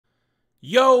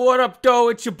Yo, what up, though?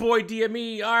 It's your boy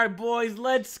DME. All right, boys,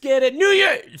 let's get it. New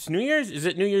Year. It's New Year's. Is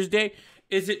it New Year's Day?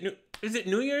 Is it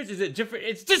New Year's? Is it different?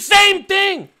 It's the same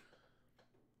thing.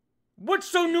 What's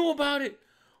so new about it?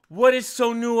 What is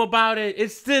so new about it?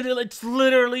 It's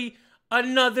literally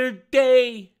another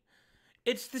day.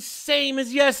 It's the same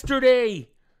as yesterday.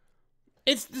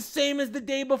 It's the same as the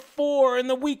day before, and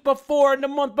the week before, and the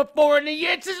month before, and the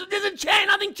year. It doesn't change.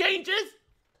 Nothing changes.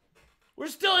 We're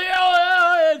still here.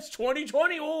 Oh, it's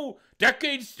 2020. Oh,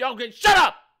 decades. Okay, shut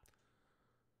up.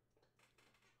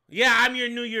 Yeah, I'm your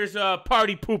New Year's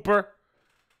party pooper.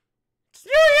 It's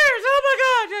New Year's. Oh my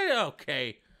God.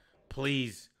 Okay,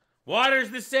 please. Water's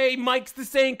the same. Mike's the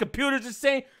same. Computer's the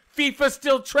same. FIFA's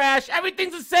still trash.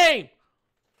 Everything's the same.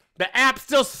 The app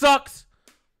still sucks.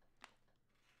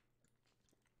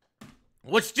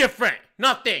 What's different?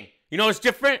 Nothing. You know what's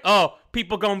different? Oh,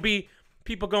 people gonna be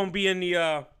in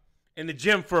the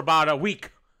gym for about a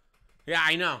week. Yeah,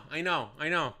 I know.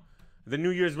 The New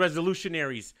Year's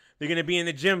resolutionaries. They're gonna be in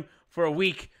the gym for a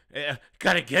week.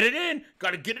 Gotta get it in.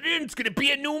 It's gonna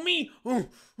be a new me.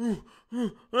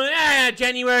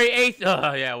 January 8th.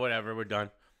 Oh, yeah, whatever. We're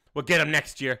done. We'll get them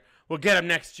next year.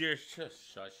 Shush.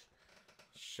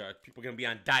 People are gonna be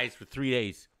on diets for 3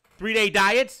 days. 3-day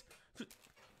diets?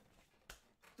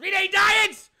 3-day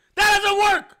diets? That doesn't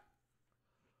work!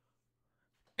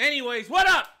 Anyways, what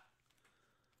up?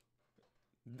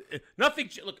 Nothing.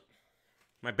 Look,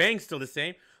 my bang's still the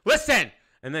same. Listen!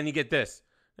 And then you get this.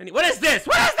 What is this?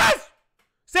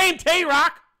 Same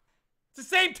Tay-Rock. It's the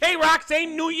same Tay-Rock.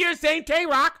 Same New Year, same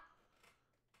Tay-Rock.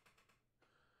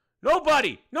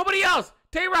 Nobody else.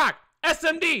 Tay-Rock.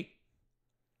 SMD.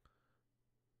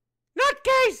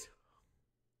 Nutcase.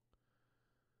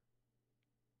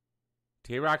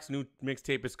 Tay-Rock's new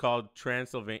mixtape is called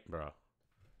Transylvania, bro.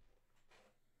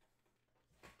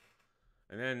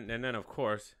 And then of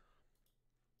course,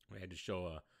 we had to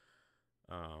show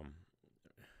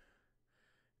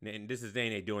and this is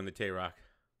Nene doing the Tay-Rock.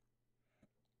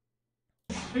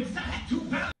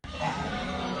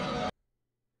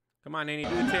 Come on, Nene,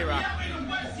 do the Tay-Rock.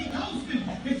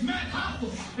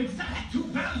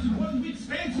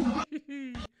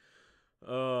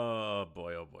 Oh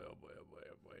boy.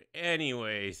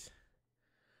 Anyways,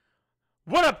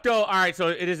 what up, though? All right, so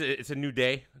it's a new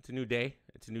day. It's a new day.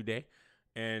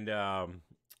 And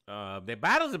the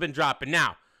battles have been dropping.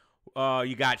 Now,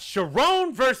 you got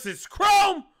Charron versus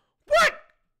Krome. What?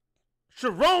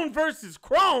 Charron versus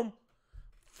Krome.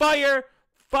 Fire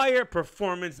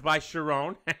performance by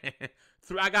Charron.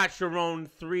 I got Charron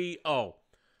 3-0.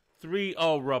 3-0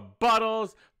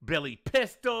 rebuttals. Billy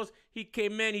Pistols. He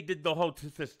came in. He did the whole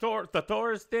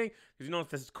thesaurus thing. Because you know,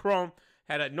 this Krome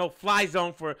had a no-fly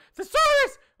zone for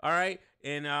thesaurus. All right.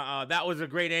 And that was a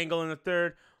great angle in the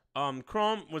third.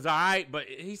 Krome was all right, but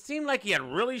he seemed like he had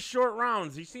really short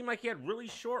rounds.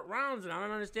 And I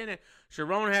don't understand it.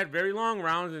 Charron had very long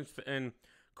rounds, and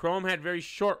Krome had very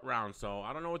short rounds. So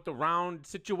I don't know what the round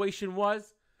situation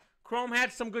was. Krome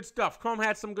had some good stuff.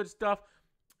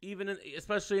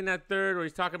 Especially in that third where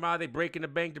he's talking about they breaking the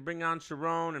bank to bring on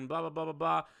Charron and blah, blah, blah, blah,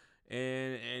 blah.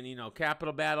 And you know,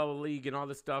 Capital Battle League and all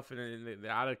this stuff, and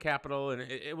they're out of Capital, and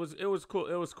it was cool.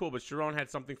 It was cool, but Charron had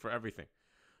something for everything.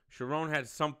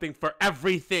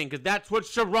 Because that's what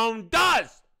Charron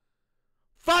does.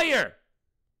 Fire.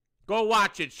 Go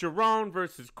watch it. Charron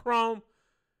versus Krome.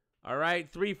 All right,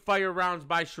 3 fire rounds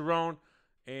by Charron,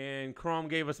 and Krome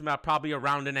gave us about probably a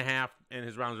round and a half, and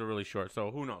his rounds are really short.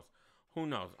 So who knows? All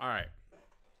right.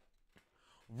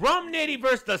 Rum Nitty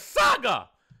versus the Saga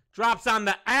drops on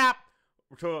the app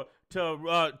to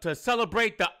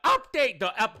celebrate the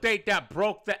update that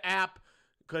broke the app.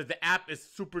 Because the app is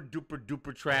super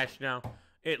duper trash now.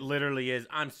 It literally is.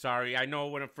 I'm sorry. I know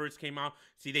when it first came out.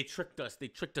 See, they tricked us.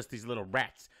 These little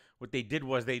rats. What they did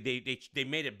was they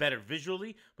made it better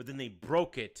visually, but then they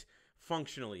broke it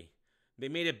functionally. They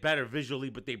made it better visually,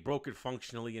 but they broke it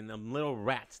functionally. And them little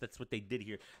rats, that's what they did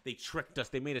here. They tricked us.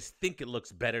 They made us think it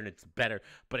looks better, and it's better,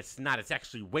 but it's not. It's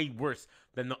actually way worse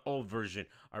than the old version.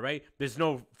 All right? There's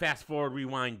no fast forward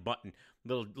rewind button.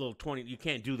 Little 20, you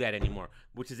can't do that anymore,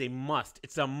 which is a must.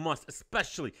 It's a must,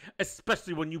 especially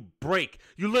when you break.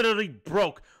 You literally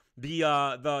broke the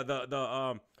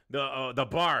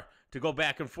bar to go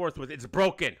back and forth with. It's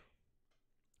broken.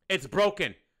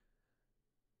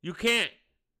 You can't.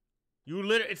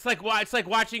 It's like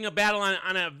watching a battle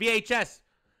on a VHS.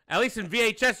 At least in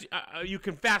VHS, you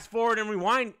can fast forward and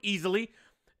rewind easily.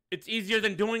 It's easier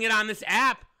than doing it on this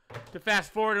app to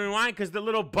fast forward and rewind because the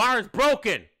little bar is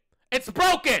broken. It's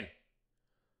broken.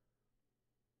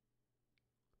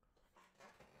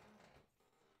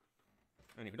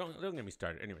 Anyway, don't get me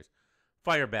started. Anyways,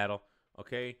 fire battle.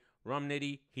 Okay, Rum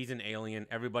Nitty, he's an alien.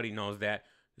 Everybody knows that.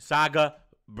 Saga,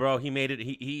 bro, he made it.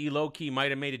 He low key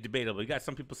might have made it debatable. You got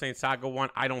some people saying Saga won.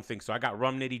 I don't think so. I got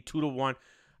Rum Nitty 2-1.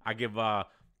 I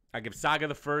give Saga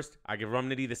the first. I give Rum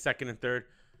Nitty the second and third.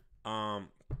 I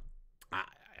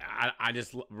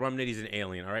just Rum Nitty's an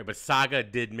alien, all right. But Saga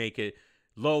did make it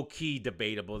low key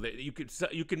debatable. You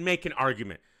could make an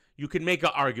argument. You could make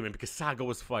an argument because Saga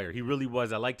was fire. He really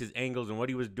was. I liked his angles and what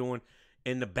he was doing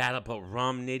in the battle. But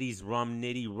Rum Nitty.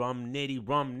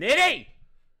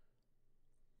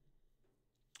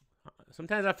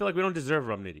 Sometimes I feel like we don't deserve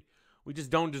Rum Nitty. We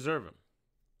just don't deserve him.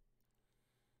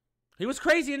 He was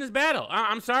crazy in his battle.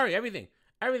 I'm sorry, everything.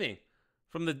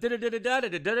 From the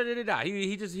da-da-da-da-da-da-da-da-da-da.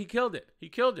 He killed it. He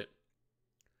killed it.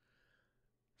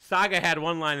 Saga had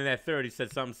one line in that third. He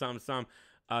said some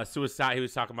suicide. He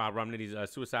was talking about Rum Nitty's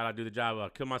suicide. I'll do the job. I'll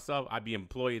kill myself. I'd be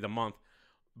employee of the month.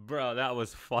 Bro, that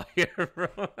was fire, bro.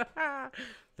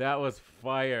 That was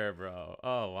fire, bro.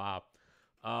 Oh,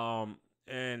 wow.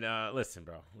 And listen,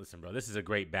 bro. This is a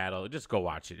great battle. Just go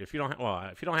watch it. If you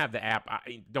don't have the app,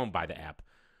 don't buy the app.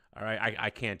 All right, I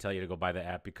can't tell you to go buy the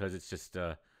app because it's just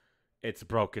it's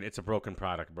broken. It's a broken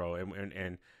product, bro.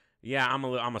 And yeah, I'm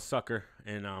a sucker,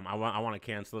 and I want to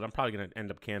cancel it. I'm probably gonna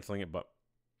end up canceling it, but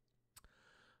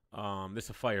this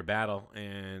is a fire battle,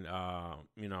 and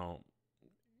you know,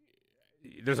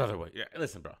 there's other ways. Yeah,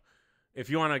 listen, bro. If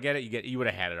you want to get it, you would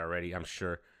have had it already, I'm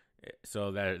sure.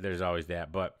 So there's always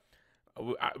that, but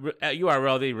at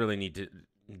URL they really need to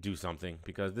do something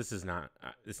because this is not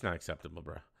acceptable,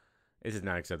 bro. This is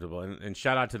not acceptable. And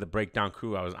shout out to the Breakdown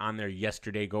crew. I was on there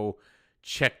yesterday. Go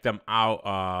check them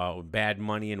out. Bad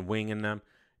Money and Winging them.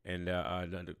 And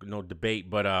no debate.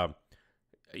 But,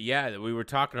 yeah, we were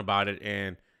talking about it.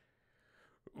 And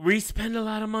we spend a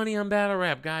lot of money on battle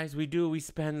rap, guys. We do. We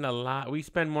spend a lot. We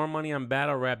spend more money on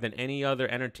battle rap than any other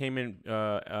entertainment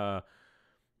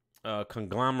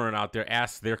conglomerate out there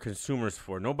asks their consumers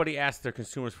for. Nobody asks their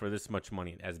consumers for this much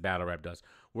money as battle rap does.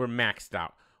 We're maxed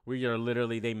out. We are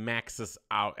literally, they max us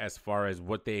out as far as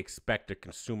what they expect a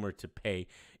consumer to pay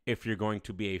if you're going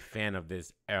to be a fan of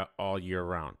this all year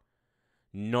round.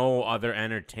 No other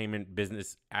entertainment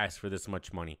business asks for this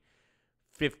much money.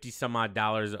 $50 some odd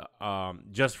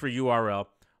just for URL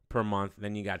per month.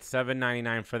 Then you got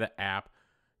 $7.99 for the app.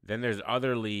 Then there's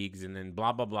other leagues and then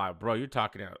blah blah blah. Bro, you're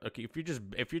talking okay, if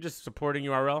you're just supporting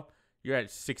URL, you're at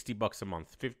 $60 a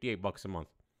month, $58 a month.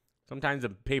 Sometimes the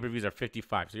pay-per-views are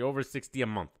 $55, so you're over $60 a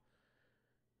month.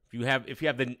 If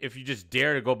you just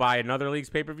dare to go buy another league's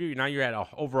pay-per-view, now you're at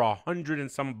over $100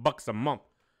 and some bucks a month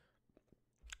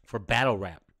for battle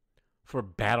rap. For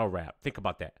battle rap, think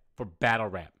about that. For battle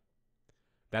rap,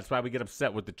 that's why we get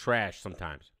upset with the trash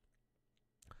sometimes.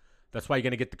 That's why you're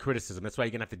gonna get the criticism. That's why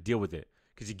you're gonna have to deal with it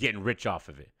because you're getting rich off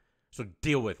of it. So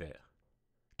deal with it.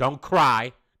 Don't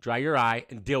cry. Dry your eye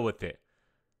and deal with it.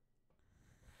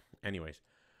 Anyways.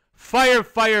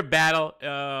 Fire battle.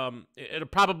 It'll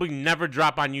probably never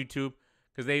drop on YouTube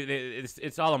because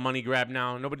it's all a money grab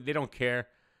now. They don't care.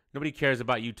 Nobody cares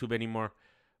about YouTube anymore.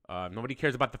 Nobody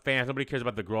cares about the fans. Nobody cares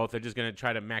about the growth. They're just gonna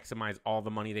try to maximize all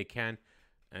the money they can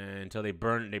until they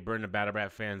burn the battle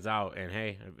rap fans out. And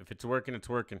hey, if it's working, it's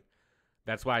working.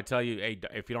 That's why I tell you, hey,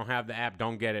 if you don't have the app,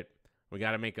 don't get it. We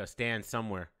got to make a stand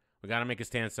somewhere.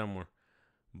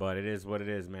 But it is what it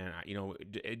is, man. You know,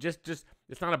 it just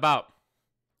it's not about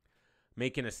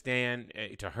making a stand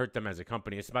to hurt them as a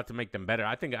company. It's about to make them better.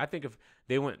 I think if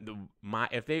they went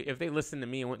if they listened to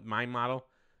me and went my model,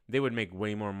 they would make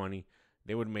way more money.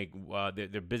 They would make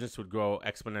their business would grow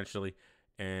exponentially,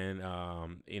 and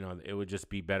you know, it would just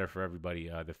be better for everybody,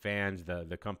 the fans,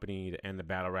 the company, and the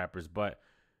battle rappers. But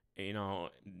you know,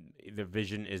 the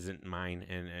vision isn't mine,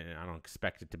 and I don't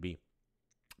expect it to be.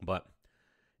 But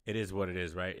it is what it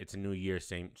is, right? It's a new year,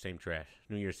 same trash.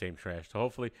 New year, same trash. So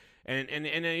hopefully, and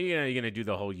you know, you're gonna do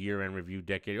the whole year-end review,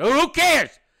 decade. Oh, who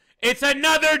cares? It's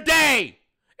another day.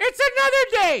 It's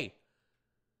another day.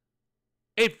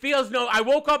 It feels I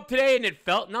woke up today and it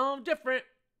felt different.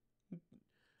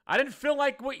 I didn't feel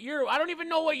like what year. I don't even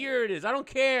know what year it is. I don't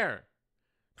care.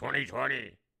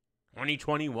 2020,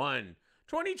 2021,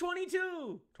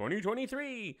 2022,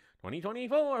 2023,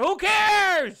 2024. Who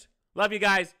cares? Love you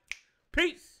guys.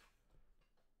 Peace.